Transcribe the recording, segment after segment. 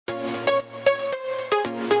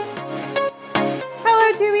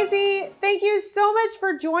thank you so much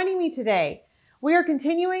for joining me today. We are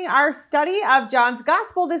continuing our study of John's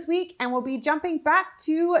Gospel this week, and we'll be jumping back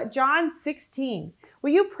to John 16.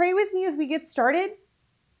 Will you pray with me as we get started?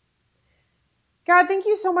 God, thank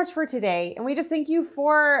you so much for today, and we just thank you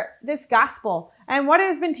for this gospel and what it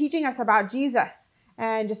has been teaching us about Jesus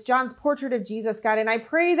and just John's portrait of Jesus, God. And I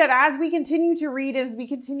pray that as we continue to read, as we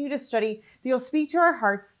continue to study, that you'll speak to our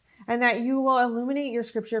hearts and that you will illuminate your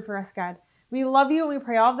scripture for us, God. We love you, and we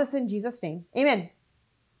pray all of this in Jesus' name. Amen.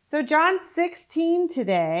 So John 16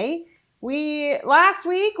 today. Last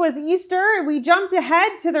week was Easter, and we jumped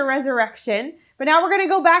ahead to the resurrection, but now we're going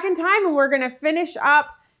to go back in time and we're going to finish up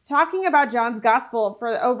talking about John's gospel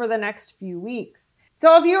for over the next few weeks.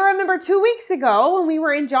 So if you remember 2 weeks ago when we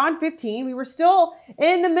were in John 15, we were still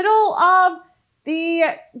in the middle of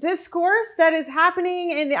the discourse that is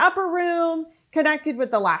happening in the upper room, connected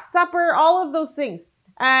with the Last Supper, all of those things.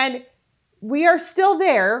 And we are still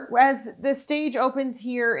there as the stage opens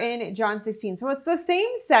here in John 16. So it's the same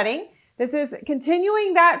setting. This is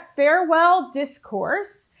continuing that farewell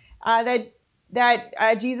discourse that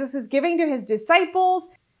Jesus is giving to his disciples.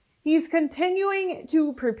 He's continuing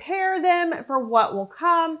to prepare them for what will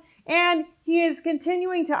come, and he is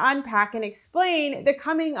continuing to unpack and explain the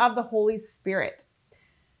coming of the Holy Spirit.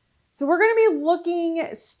 So we're going to be looking,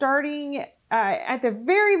 starting at the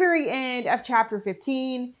very, very end of chapter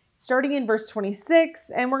 15, starting in verse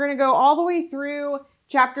 26, and we're going to go all the way through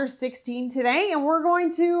chapter 16 today, and we're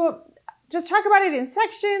going to just talk about it in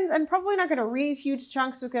sections, and probably not going to read huge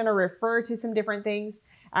chunks. We're going to refer to some different things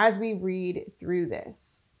as we read through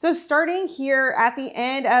this. So starting here at the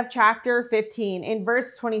end of chapter 15 in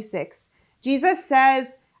verse 26, Jesus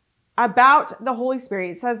says about the Holy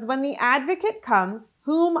Spirit, it says, "When the advocate comes,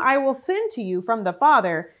 whom I will send to you from the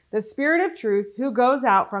Father, the Spirit of truth who goes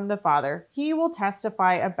out from the Father, he will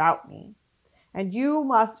testify about me. And you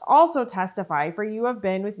must also testify, for you have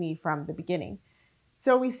been with me from the beginning."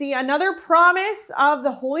 So we see another promise of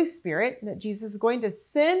the Holy Spirit, that Jesus is going to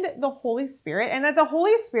send the Holy Spirit, and that the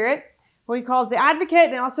Holy Spirit, what he calls the advocate,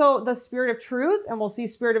 and also the Spirit of truth, and we'll see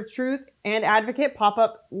Spirit of truth and advocate pop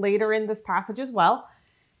up later in this passage as well,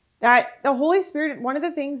 that the Holy Spirit, one of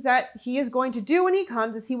the things that he is going to do when he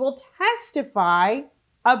comes is he will testify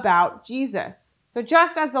about Jesus. So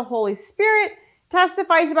just as the Holy Spirit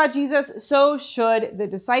testifies about Jesus, so should the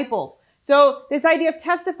disciples. So this idea of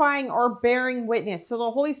testifying or bearing witness. So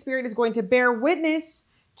the Holy Spirit is going to bear witness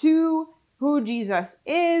to who Jesus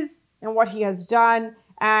is and what he has done.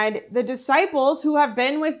 And the disciples who have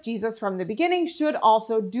been with Jesus from the beginning should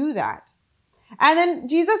also do that. And then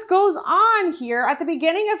Jesus goes on here at the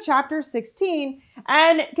beginning of chapter 16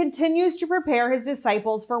 and continues to prepare his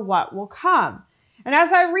disciples for what will come. And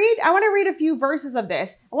as I read, I want to read a few verses of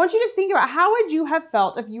this. I want you to think about, how would you have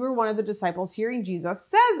felt if you were one of the disciples hearing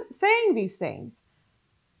Jesus saying these things?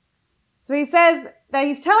 So he says that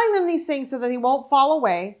he's telling them these things so that he won't fall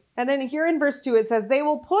away. And then here in verse 2, it says, "They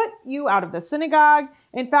will put you out of the synagogue.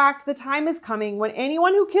 In fact, the time is coming when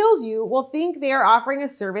anyone who kills you will think they are offering a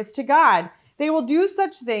service to God. They will do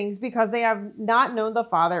such things because they have not known the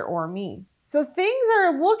Father or me." So things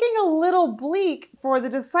are looking a little bleak for the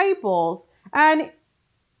disciples. And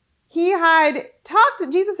Jesus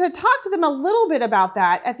had talked to them a little bit about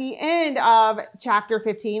that at the end of chapter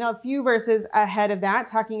 15, a few verses ahead of that,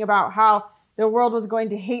 talking about how the world was going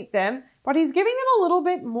to hate them. But he's giving them a little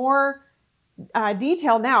bit more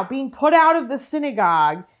detail now, being put out of the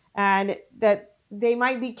synagogue, and that they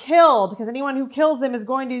might be killed because anyone who kills them is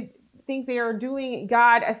going to think they are doing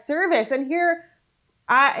God a service. And here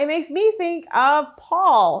it makes me think of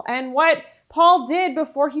Paul and what Paul did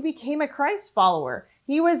before he became a Christ follower.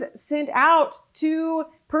 He was sent out to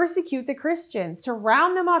persecute the Christians, to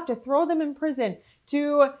round them up, to throw them in prison,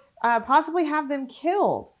 to possibly have them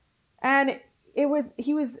killed. And he was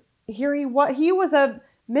a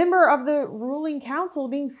member of the ruling council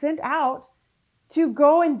being sent out to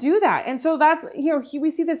go and do that. And so that's,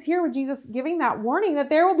 we see this here with Jesus giving that warning that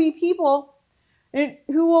there will be people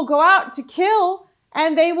who will go out to kill,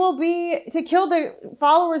 and they will be to kill the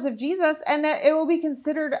followers of Jesus, and that it will be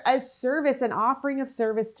considered a service, an offering of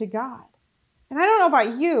service to God. And I don't know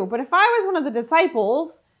about you, but if I was one of the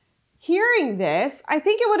disciples hearing this, I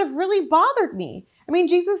think it would have really bothered me. I mean,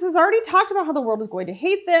 Jesus has already talked about how the world is going to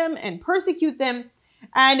hate them and persecute them.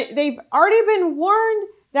 And they've already been warned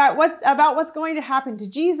about what's going to happen to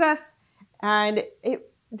Jesus. And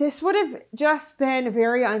this would have just been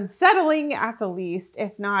very unsettling at the least,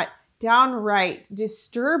 if not downright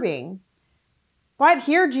disturbing. But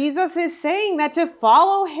here Jesus is saying that to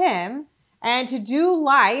follow him and to do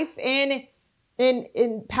life in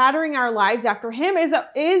in patterning our lives after him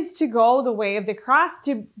is to go the way of the cross,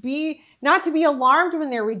 not to be alarmed when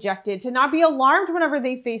they're rejected, to not be alarmed whenever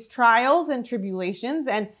they face trials and tribulations,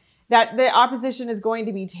 and that the opposition is going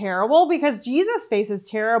to be terrible, because Jesus faces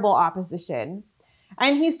terrible opposition.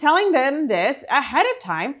 And he's telling them this ahead of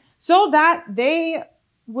time so that they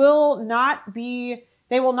will not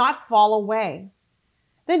fall away.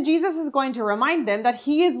 Then Jesus is going to remind them that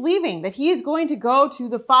he is leaving, that he is going to go to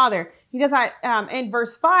the Father. He does that in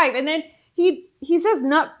verse 5. And then he says,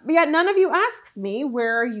 yet none of you asks me,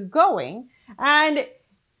 where are you going? And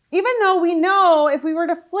even though we know, if we were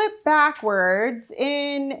to flip backwards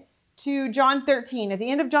to John 13, at the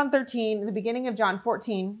end of John 13, the beginning of John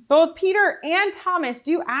 14, both Peter and Thomas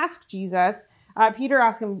do ask Jesus. Peter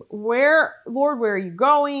asks him, Lord, where are you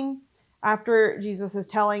going? After Jesus is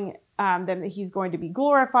telling them that he's going to be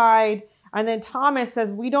glorified. And then Thomas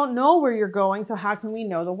says, we don't know where you're going, so how can we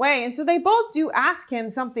know the way? And so they both do ask him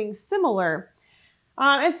something similar.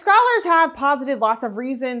 And scholars have posited lots of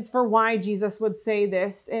reasons for why Jesus would say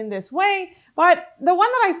this in this way. But the one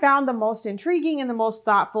that I found the most intriguing and the most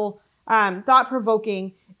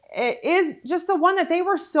thought-provoking is just the one that they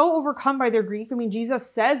were so overcome by their grief. I mean, Jesus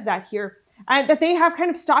says that here, and that they have kind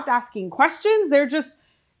of stopped asking questions. They're just,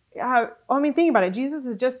 think about it. Jesus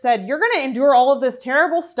has just said, you're going to endure all of this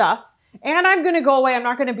terrible stuff, and I'm going to go away. I'm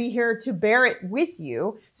not going to be here to bear it with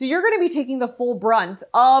you. So you're going to be taking the full brunt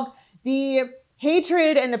of the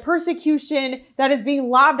hatred and the persecution that is being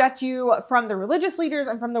lobbed at you from the religious leaders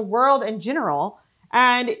and from the world in general.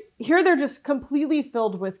 And here they're just completely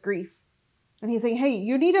filled with grief. And he's saying, hey,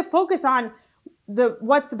 you need to focus on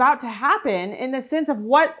what's about to happen, in the sense of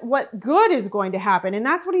what good is going to happen. And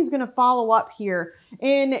that's what he's going to follow up here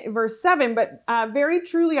in verse 7. But very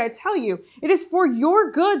truly, I tell you, it is for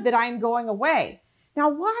your good that I'm going away. Now,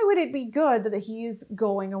 why would it be good that he's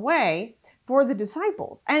going away for the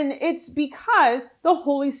disciples? And it's because the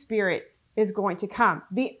Holy Spirit is going to come.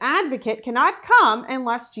 The advocate cannot come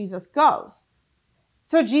unless Jesus goes.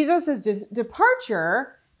 So Jesus'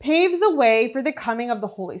 departure paves the way for the coming of the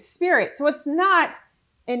Holy Spirit. So it's not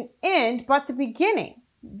an end, but the beginning.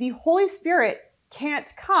 The Holy Spirit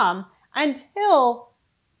can't come until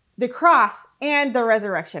the cross and the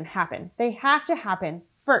resurrection happen. They have to happen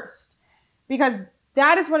first, because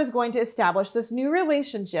that is what is going to establish this new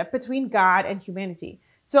relationship between God and humanity.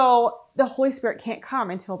 So the Holy Spirit can't come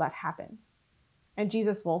until that happens. And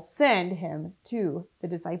Jesus will send him to the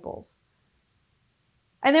disciples.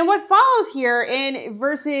 And then what follows here in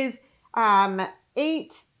verses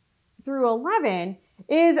 8 through 11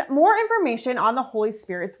 is more information on the Holy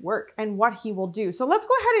Spirit's work and what he will do. So let's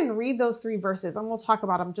go ahead and read those 3 verses, and we'll talk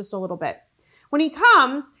about them just a little bit. When he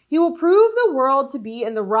comes, he will prove the world to be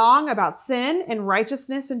in the wrong about sin and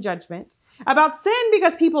righteousness and judgment. About sin,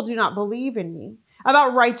 because people do not believe in me.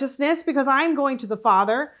 About righteousness, because I am going to the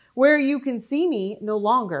Father, where you can see me no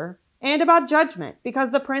longer. And about judgment, because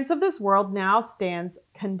the prince of this world now stands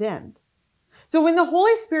condemned. So when the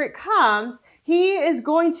Holy Spirit comes, he is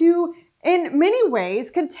going to, in many ways,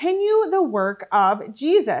 continue the work of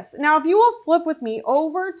Jesus. Now, if you will flip with me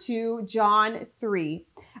over to John 3,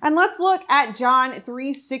 and let's look at John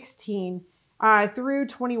 3:16 through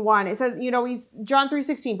 21. It says, John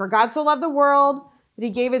 3:16, for God so loved the world that he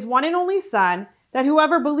gave his one and only Son, that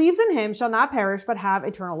whoever believes in him shall not perish but have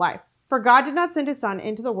eternal life. For God did not send his Son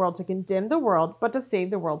into the world to condemn the world, but to save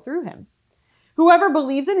the world through him. Whoever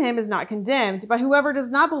believes in him is not condemned, but whoever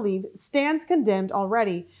does not believe stands condemned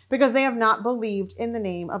already, because they have not believed in the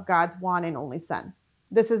name of God's one and only Son.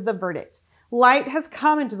 This is the verdict. Light has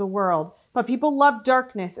come into the world, but people love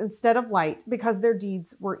darkness instead of light, because their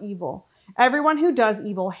deeds were evil. Everyone who does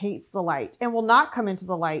evil hates the light and will not come into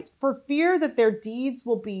the light, for fear that their deeds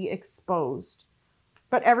will be exposed.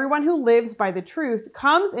 But everyone who lives by the truth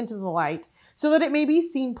comes into the light, so that it may be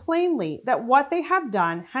seen plainly that what they have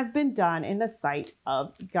done has been done in the sight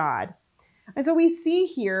of God. And so we see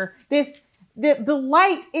here the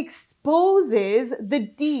light exposes the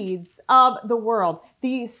deeds of the world,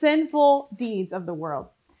 the sinful deeds of the world.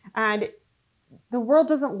 And the world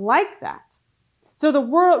doesn't like that. So the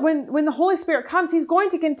world, when the Holy Spirit comes, he's going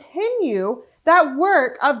to continue that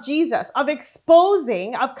work of Jesus, of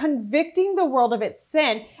exposing, of convicting the world of its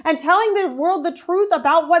sin, and telling the world the truth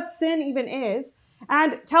about what sin even is,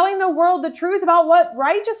 and telling the world the truth about what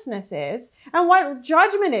righteousness is, and what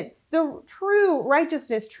judgment is. The true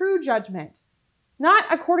righteousness, true judgment. Not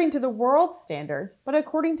according to the world's standards, but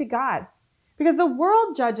according to God's. Because the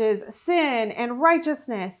world judges sin and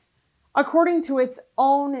righteousness according to its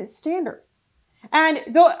own standards. And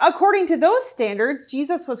according to those standards,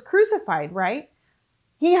 Jesus was crucified, right?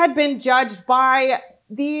 He had been judged by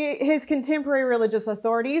his contemporary religious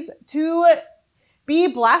authorities to be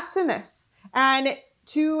blasphemous and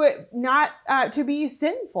to be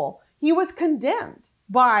sinful. He was condemned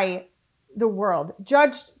by the world,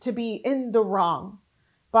 judged to be in the wrong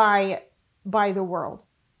by the world.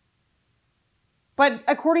 But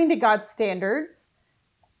according to God's standards,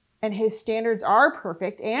 and his standards are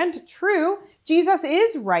perfect and true, Jesus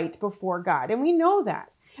is right before God, and we know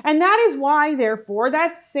that. And that is why, therefore,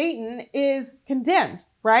 that Satan is condemned,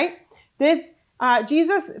 right? This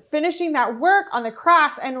Jesus finishing that work on the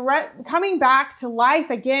cross and coming back to life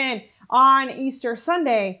again on Easter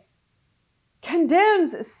Sunday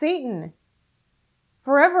condemns Satan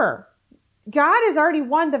forever. God has already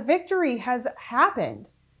won. The victory has happened,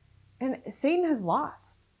 and Satan has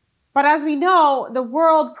lost. But as we know, the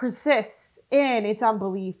world persists in its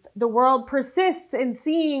unbelief. The world persists in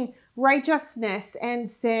seeing righteousness and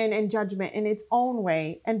sin and judgment in its own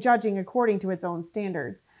way and judging according to its own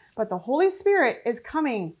standards. But the Holy Spirit is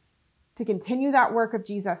coming to continue that work of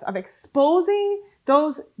Jesus, of exposing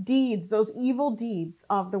those deeds, those evil deeds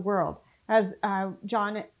of the world, as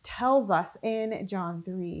John tells us in John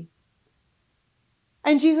 3.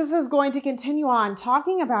 And Jesus is going to continue on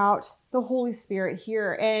talking about the Holy Spirit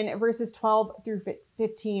here in verses 12 through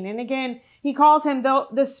 15. And again, he calls him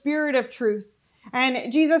the Spirit of truth.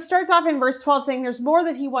 And Jesus starts off in verse 12 saying there's more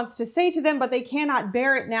that he wants to say to them, but they cannot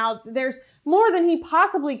bear it now. There's more than he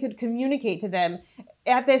possibly could communicate to them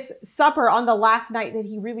at this supper on the last night that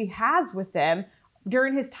he really has with them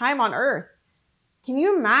during his time on earth. Can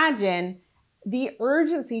you imagine the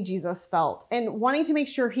urgency Jesus felt and wanting to make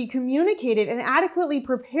sure he communicated and adequately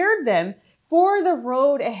prepared them for the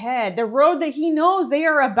road ahead, the road that he knows they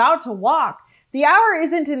are about to walk? The hour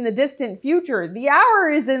isn't in the distant future. The hour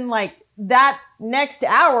is in like that next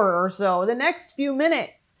hour or so, the next few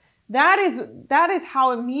minutes. That is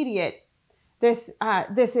how immediate this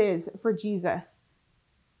is for Jesus.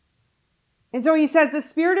 And so he says the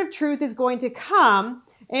Spirit of truth is going to come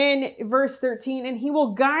in verse 13, and he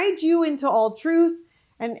will guide you into all truth.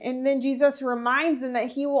 And then Jesus reminds them that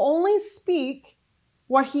he will only speak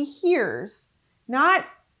what he hears.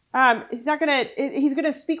 He's going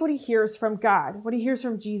to speak what he hears from God, what he hears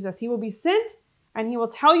from Jesus. He will be sent, and he will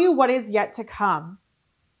tell you what is yet to come.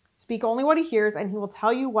 Speak only what he hears, and he will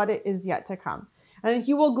tell you what is yet to come. And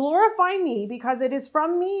he will glorify me, because it is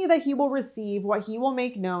from me that he will receive what he will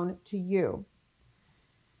make known to you.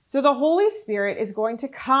 So the Holy Spirit is going to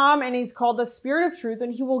come, and he's called the Spirit of truth,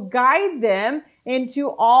 and he will guide them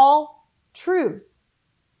into all truth.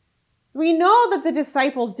 We know that the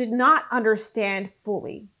disciples did not understand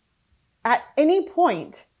fully at any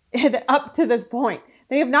point up to this point.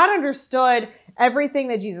 They have not understood everything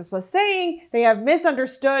that Jesus was saying. They have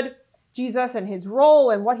misunderstood Jesus and his role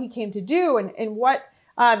and what he came to do and what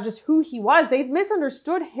just who he was. They've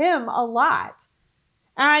misunderstood him a lot.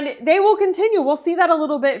 And they will continue. We'll see that a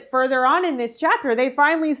little bit further on in this chapter. They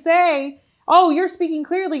finally say, oh, you're speaking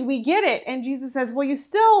clearly. We get it. And Jesus says, well, you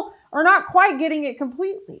still are not quite getting it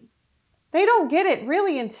completely. They don't get it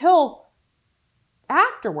really until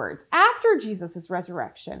afterwards, after Jesus'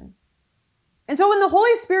 resurrection. And so when the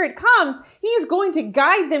Holy Spirit comes, he is going to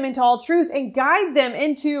guide them into all truth and guide them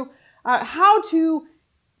into how to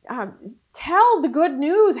tell the good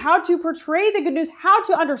news, how to portray the good news, how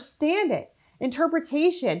to understand it.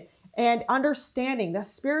 Interpretation and understanding. The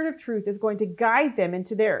Spirit of truth is going to guide them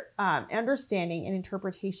into their understanding and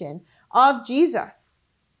interpretation of Jesus.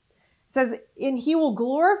 It says, and he will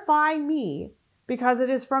glorify me, because it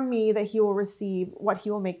is from me that he will receive what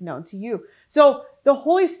he will make known to you. So the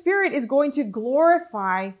Holy Spirit is going to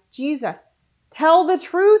glorify Jesus. Tell the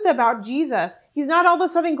truth about Jesus. He's not all of a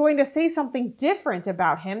sudden going to say something different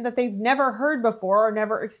about him that they've never heard before or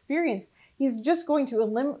never experienced. He's just going to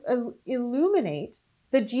illuminate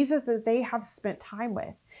the Jesus that they have spent time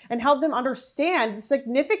with and help them understand the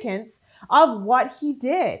significance of what he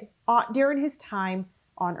did during his time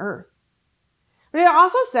on earth. But it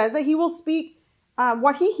also says that he will speak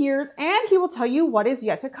what he hears, and he will tell you what is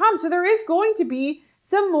yet to come. So there is going to be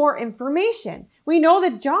some more information. We know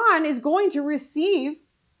that John is going to receive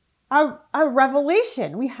a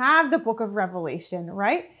revelation. We have the book of Revelation,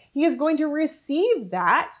 right? He is going to receive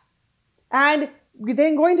that and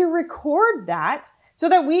then going to record that so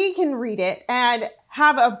that we can read it and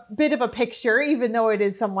have a bit of a picture, even though it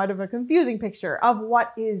is somewhat of a confusing picture, of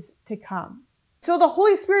what is to come. So the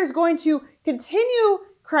Holy Spirit is going to continue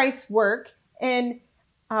Christ's work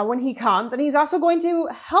when he comes, and he's also going to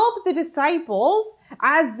help the disciples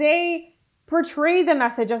as they portray the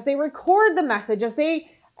message, as they record the message, as they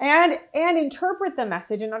and interpret the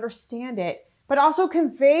message and understand it but also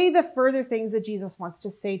convey the further things that Jesus wants to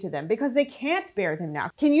say to them because they can't bear them now.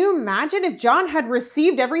 Can you imagine if John had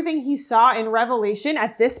received everything he saw in Revelation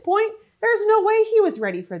at this point? There's no way he was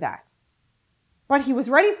ready for that. But he was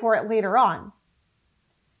ready for it later on.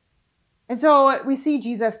 And so we see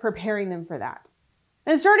Jesus preparing them for that.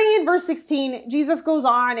 And starting in verse 16, Jesus goes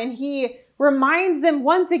on and he reminds them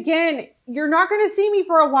once again, you're not going to see me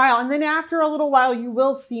for a while, and then after a little while, you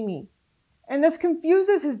will see me. And this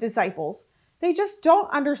confuses his disciples. They just don't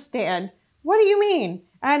understand. What do you mean?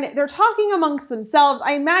 And they're talking amongst themselves.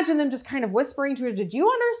 I imagine them just kind of whispering to it. Did you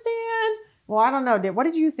understand? Well, I don't know. What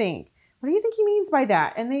did you think? What do you think he means by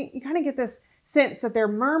that? And you kind of get this sense that they're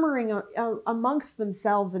murmuring amongst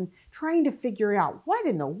themselves and trying to figure out, what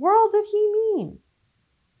in the world did he mean?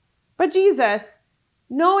 But Jesus,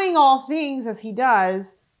 knowing all things as he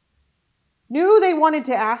does, knew they wanted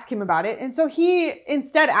to ask him about it. And so he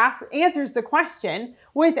instead answers the question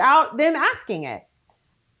without them asking it.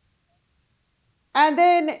 And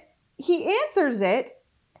then he answers it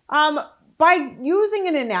by using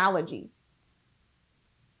an analogy.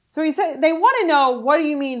 So he said, they want to know, what do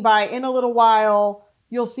you mean by in a little while,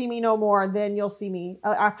 you'll see me no more, then you'll see me,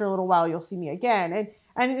 after a little while, you'll see me again.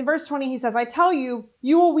 And in verse 20, he says, I tell you,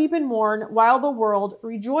 you will weep and mourn while the world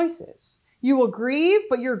rejoices. You will grieve,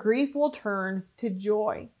 but your grief will turn to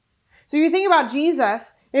joy. So you think about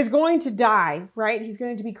Jesus is going to die, right? He's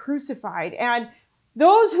going to be crucified. And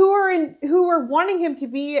those who are wanting him to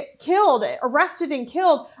be killed, arrested and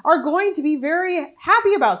killed, are going to be very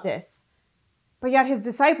happy about this. But yet his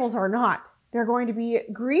disciples are not. They're going to be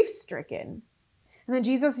grief-stricken. And then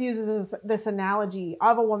Jesus uses this analogy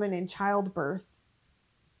of a woman in childbirth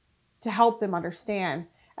to help them understand.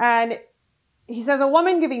 And he says, a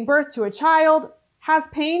woman giving birth to a child has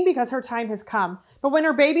pain because her time has come. But when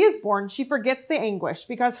her baby is born, she forgets the anguish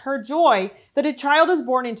because her joy that a child is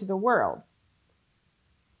born into the world.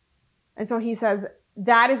 And so he says,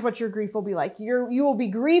 that is what your grief will be like. You will be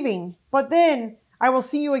grieving, but then I will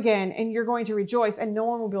see you again and you're going to rejoice and no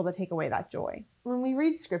one will be able to take away that joy. When we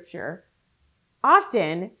read scripture,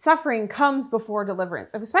 often suffering comes before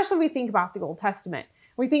deliverance, especially when we think about the Old Testament.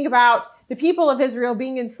 We think about the people of Israel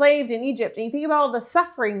being enslaved in Egypt, and you think about all the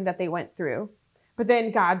suffering that they went through, but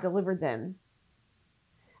then God delivered them.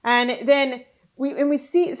 And then we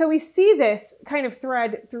see this kind of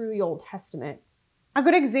thread through the Old Testament. A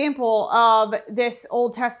good example of this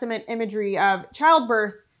Old Testament imagery of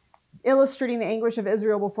childbirth illustrating the anguish of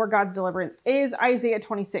Israel before God's deliverance is Isaiah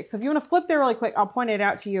 26. So if you want to flip there really quick, I'll point it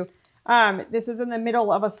out to you. This is in the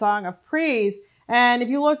middle of a song of praise. And if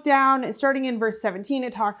you look down, starting in verse 17,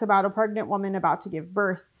 it talks about a pregnant woman about to give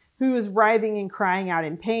birth who is writhing and crying out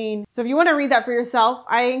in pain. So if you want to read that for yourself,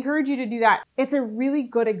 I encourage you to do that. It's a really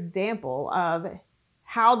good example of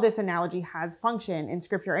how this analogy has function in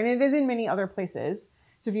scripture, and it is in many other places.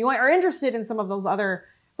 So if you are interested in some of those other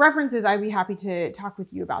references, I'd be happy to talk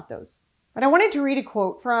with you about those. But I wanted to read a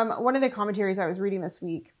quote from one of the commentaries I was reading this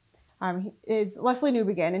week. Is Leslie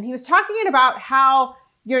Newbegin, and he was talking about how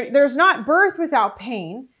there's not birth without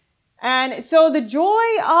pain. And so the joy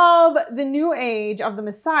of the new age of the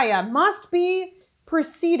Messiah must be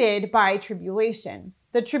preceded by tribulation.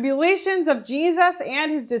 The tribulations of Jesus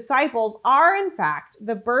and his disciples are, in fact,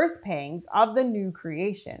 the birth pangs of the new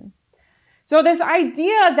creation. So this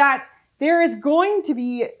idea that there is going to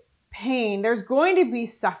be pain, there's going to be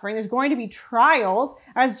suffering, there's going to be trials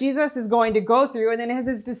as Jesus is going to go through, and then as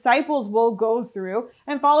his disciples will go through,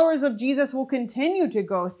 and followers of Jesus will continue to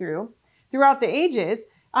go through throughout the ages,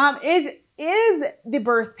 is the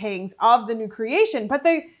birth pangs of the new creation. But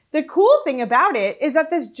the cool thing about it is that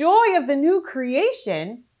this joy of the new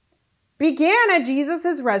creation began at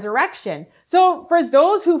Jesus' resurrection. So for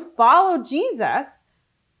those who follow Jesus,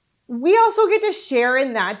 we also get to share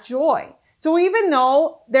in that joy. So even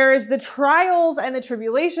though there is the trials and the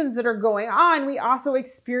tribulations that are going on, we also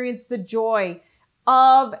experience the joy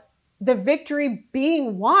of the victory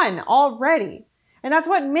being won already. And that's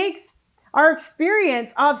what makes our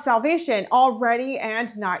experience of salvation already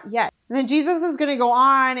and not yet. And then Jesus is going to go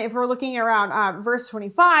on, if we're looking around verse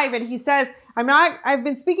 25, and he says, I've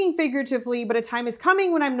been speaking figuratively, but a time is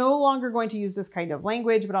coming when I'm no longer going to use this kind of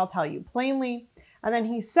language, but I'll tell you plainly. And then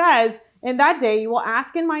he says, in that day, you will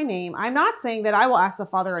ask in my name. I'm not saying that I will ask the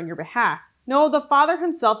Father on your behalf. No, the Father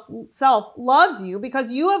himself loves you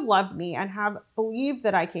because you have loved me and have believed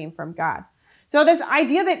that I came from God. So this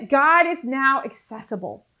idea that God is now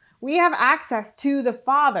accessible. We have access to the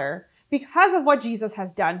Father because of what Jesus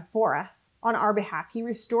has done for us on our behalf. He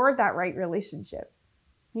restored that right relationship.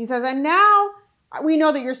 He says, and now we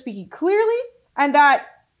know that you're speaking clearly and that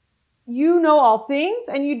you know all things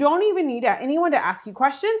and you don't even need anyone to ask you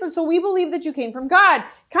questions. And so we believe that you came from God.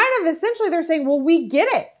 Kind of essentially they're saying, well, we get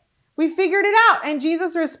it. We figured it out. And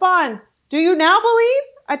Jesus responds, do you now believe?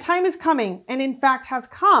 A time is coming, and in fact has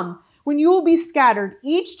come, when you will be scattered,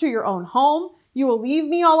 each to your own home. You will leave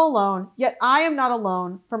me all alone, yet I am not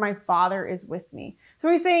alone, for my Father is with me. So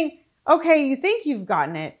he's saying, okay, you think you've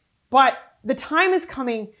gotten it, but the time is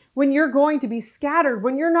coming when you're going to be scattered,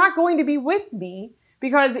 when you're not going to be with me,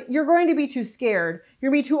 because you're going to be too scared.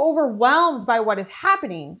 You're going to be too overwhelmed by what is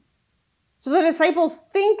happening. So the disciples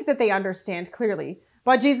think that they understand clearly.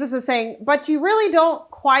 But Jesus is saying, but you really don't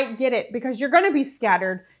quite get it because you're going to be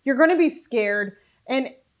scattered. You're going to be scared. And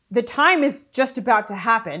the time is just about to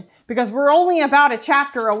happen because we're only about a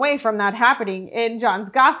chapter away from that happening in John's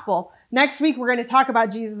gospel. Next week, we're going to talk about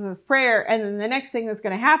Jesus' prayer. And then the next thing that's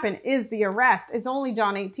going to happen is the arrest. It's only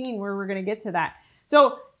John 18 where we're going to get to that.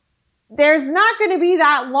 So there's not going to be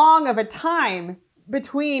that long of a time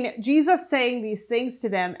between Jesus saying these things to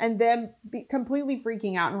them and them completely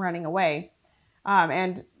freaking out and running away.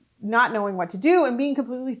 And not knowing what to do and being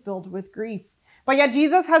completely filled with grief. But yet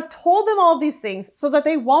Jesus has told them all of these things so that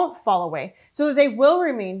they won't fall away, so that they will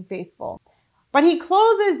remain faithful. But he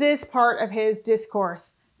closes this part of his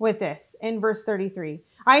discourse with this in verse 33.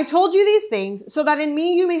 I have told you these things so that in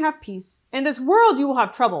me you may have peace. In this world you will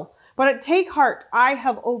have trouble, but take heart, I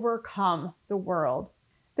have overcome the world.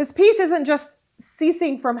 This peace isn't just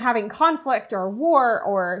ceasing from having conflict or war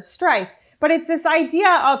or strife, but it's this idea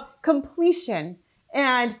of completion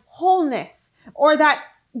and wholeness, or that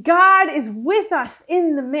God is with us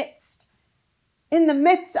in the midst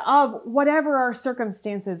of whatever our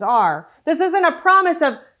circumstances are. This isn't a promise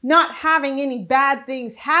of not having any bad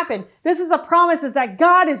things happen. This is a promise is that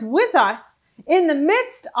God is with us in the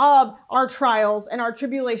midst of our trials and our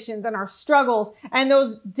tribulations and our struggles and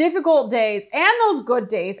those difficult days and those good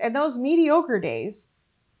days and those mediocre days.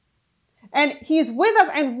 And he's with us,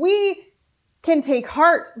 and we can take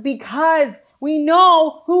heart because we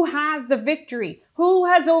know who has the victory, who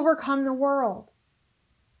has overcome the world.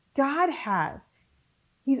 God has.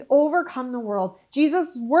 He's overcome the world.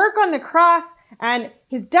 Jesus' work on the cross and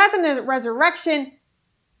his death and his resurrection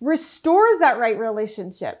restores that right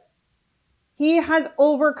relationship. He has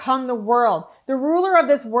overcome the world. The ruler of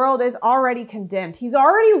this world is already condemned. He's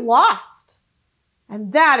already lost.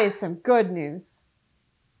 And that is some good news.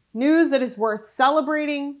 News that is worth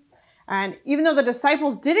celebrating. And even though the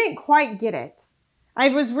disciples didn't quite get it, I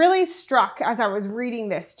was really struck as I was reading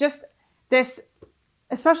this, just this,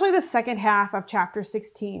 especially the second half of chapter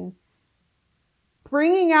 16,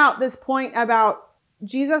 bringing out this point about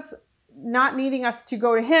Jesus not needing us to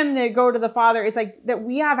go to him, to go to the Father. It's like that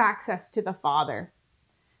we have access to the Father,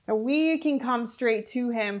 that we can come straight to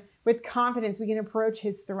him with confidence. We can approach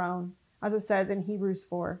his throne, as it says in Hebrews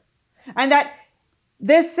 4. And that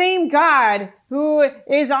this same God who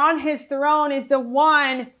is on his throne is the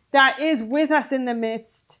one that is with us in the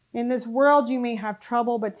midst. In this world, you may have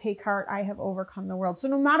trouble, but take heart, I have overcome the world. So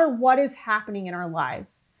no matter what is happening in our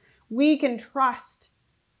lives, we can trust,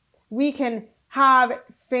 we can have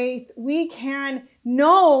faith, we can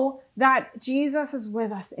know that Jesus is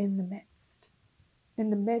with us in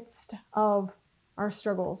the midst of our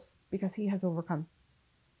struggles, because he has overcome.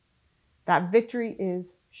 That victory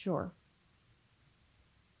is sure.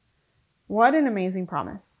 What an amazing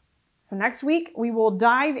promise. So next week, we will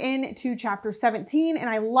dive into chapter 17, and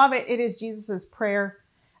I love it. It is Jesus's prayer,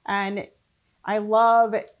 and I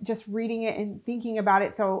love just reading it and thinking about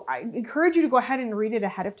it. So I encourage you to go ahead and read it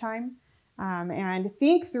ahead of time and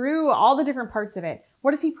think through all the different parts of it.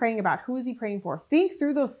 What is he praying about? Who is he praying for? Think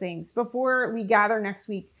through those things before we gather next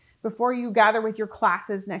week, before you gather with your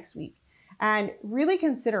classes next week, and really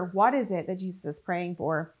consider what is it that Jesus is praying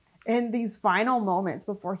for in these final moments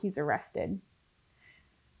before he's arrested.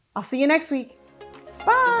 I'll see you next week.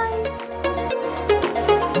 Bye.